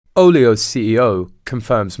Olio's CEO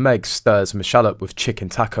confirms Meg stirs Michelle up with chicken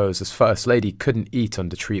tacos as First Lady couldn't eat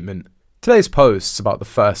under treatment. Today's posts about the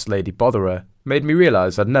First Lady botherer made me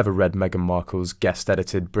realise I'd never read Meghan Markle's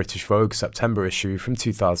guest-edited British Vogue September issue from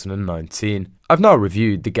 2019. I've now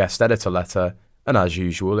reviewed the guest editor letter, and as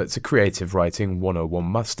usual it's a creative writing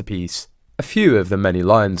 101 masterpiece. A few of the many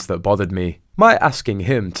lines that bothered me. My asking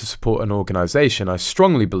him to support an organisation I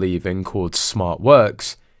strongly believe in called Smart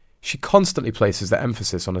Works. She constantly places the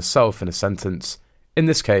emphasis on herself in a sentence. In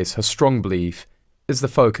this case, her strong belief is the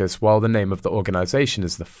focus while the name of the organisation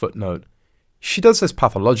is the footnote. She does this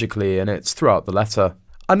pathologically and it's throughout the letter.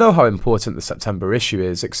 I know how important the September issue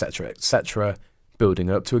is, etc,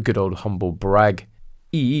 building up to a good old humble brag.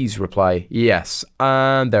 EE's reply, yes,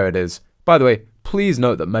 and there it is. By the way, please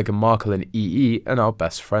note that Meghan Markle and EE are now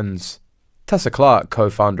best friends. Tessa Clark,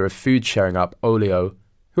 co-founder of food sharing app Olio,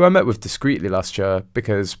 who I met with discreetly last year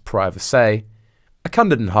because, privacy, a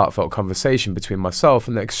candid and heartfelt conversation between myself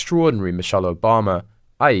and the extraordinary Michelle Obama,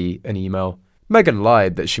 i.e. an email. Meghan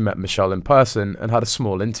lied that she met Michelle in person and had a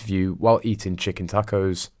small interview while eating chicken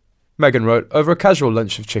tacos. Meghan wrote, over a casual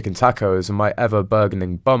lunch of chicken tacos and my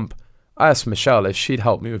ever-burgeoning bump, I asked Michelle if she'd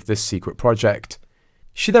help me with this secret project.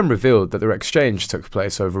 She then revealed that their exchange took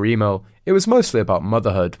place over email. It was mostly about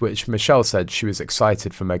motherhood, which Michelle said she was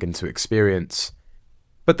excited for Meghan to experience.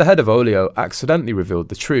 But the head of Olio accidentally revealed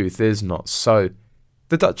the truth is not so.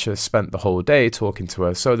 The Duchess spent the whole day talking to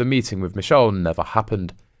her, so the meeting with Michelle never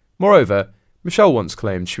happened. Moreover, Michelle once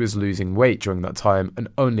claimed she was losing weight during that time and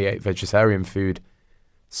only ate vegetarian food.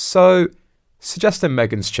 So, suggesting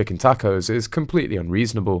Meghan's chicken tacos is completely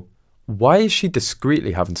unreasonable. Why is she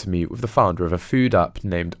discreetly having to meet with the founder of a food app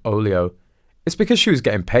named Olio? It's because she was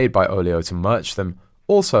getting paid by Olio to merch them.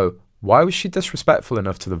 Also, why was she disrespectful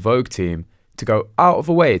enough to the Vogue team to go out of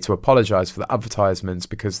her way to apologise for the advertisements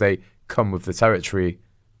because they come with the territory?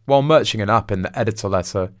 While merching an app in the editor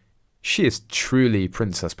letter, she is truly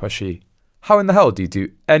princess pushy. How in the hell do you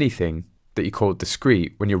do anything that you call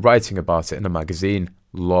discreet when you're writing about it in a magazine?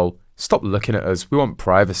 Lol. Stop looking at us, we want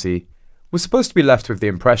privacy. We're supposed to be left with the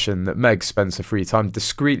impression that Meg spends her free time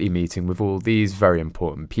discreetly meeting with all these very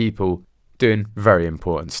important people, doing very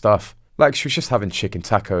important stuff. Like she was just having chicken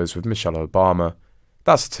tacos with Michelle Obama.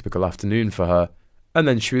 That's a typical afternoon for her. And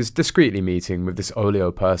then she was discreetly meeting with this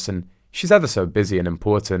Olio person. She's ever so busy and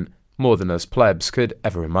important, more than us plebs could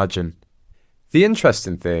ever imagine. The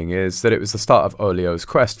interesting thing is that it was the start of Olio's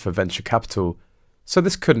quest for venture capital, so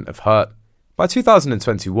this couldn't have hurt. By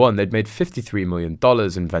 2021, they'd made $53 million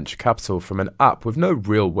in venture capital from an app with no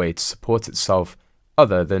real way to support itself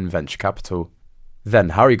other than venture capital. Then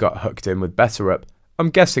Harry got hooked in with BetterUp, I'm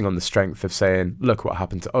guessing on the strength of saying, look what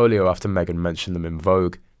happened to Olio after Meghan mentioned them in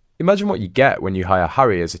Vogue. Imagine what you get when you hire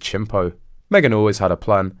Harry as a chimpo. Meghan always had a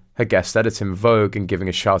plan. Her guest editing Vogue and giving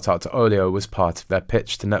a shout out to Olio was part of their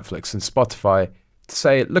pitch to Netflix and Spotify to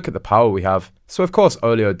say, look at the power we have. So of course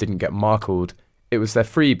Olio didn't get Markled. It was their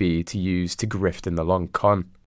freebie to use to grift in the long con.